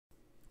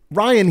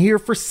Ryan here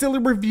for Silly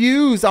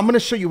Reviews. I'm going to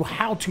show you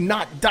how to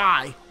not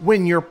die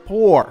when you're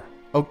poor.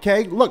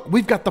 Okay, look,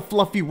 we've got the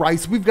fluffy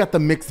rice, we've got the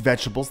mixed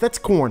vegetables, that's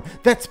corn,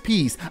 that's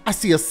peas. I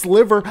see a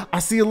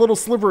little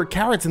sliver of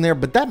carrots in there,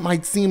 but that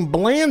might seem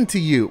bland to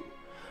you.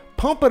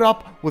 Pump it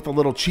up with a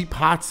little cheap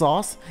hot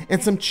sauce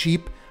and some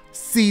cheap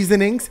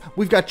seasonings.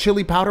 We've got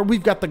chili powder,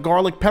 we've got the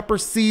garlic pepper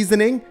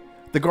seasoning.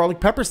 The garlic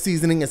pepper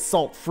seasoning is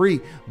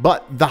salt-free,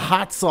 but the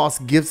hot sauce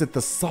gives it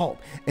the salt,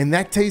 and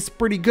that tastes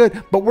pretty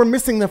good, but we're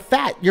missing the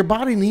fat. Your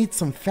body needs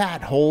some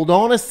fat. Hold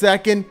on a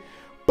second.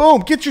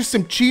 Boom, get you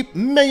some cheap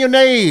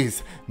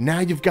mayonnaise. Now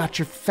you've got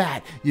your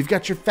fat, you've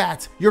got your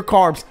fats, your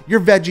carbs,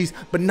 your veggies,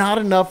 but not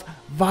enough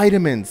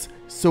vitamins.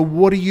 So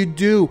what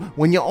do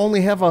when you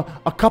only have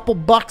a couple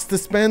bucks to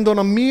spend on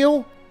a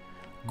meal?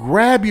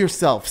 Grab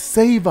yourself,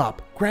 save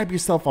up, grab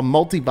yourself a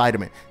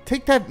multivitamin.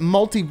 Take that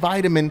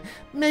multivitamin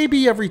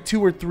maybe every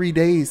 2 or 3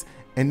 days,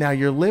 and now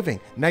you're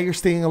living. Now you're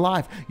staying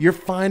alive. You're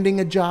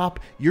finding a job,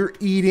 you're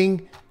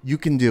eating, you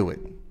can do it.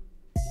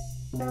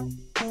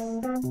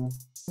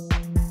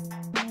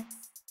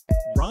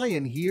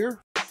 Ryan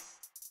here.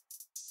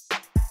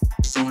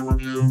 Silly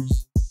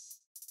Reviews.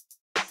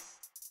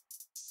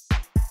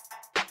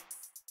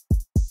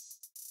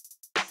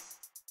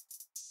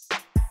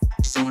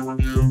 Silly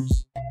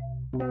Reviews.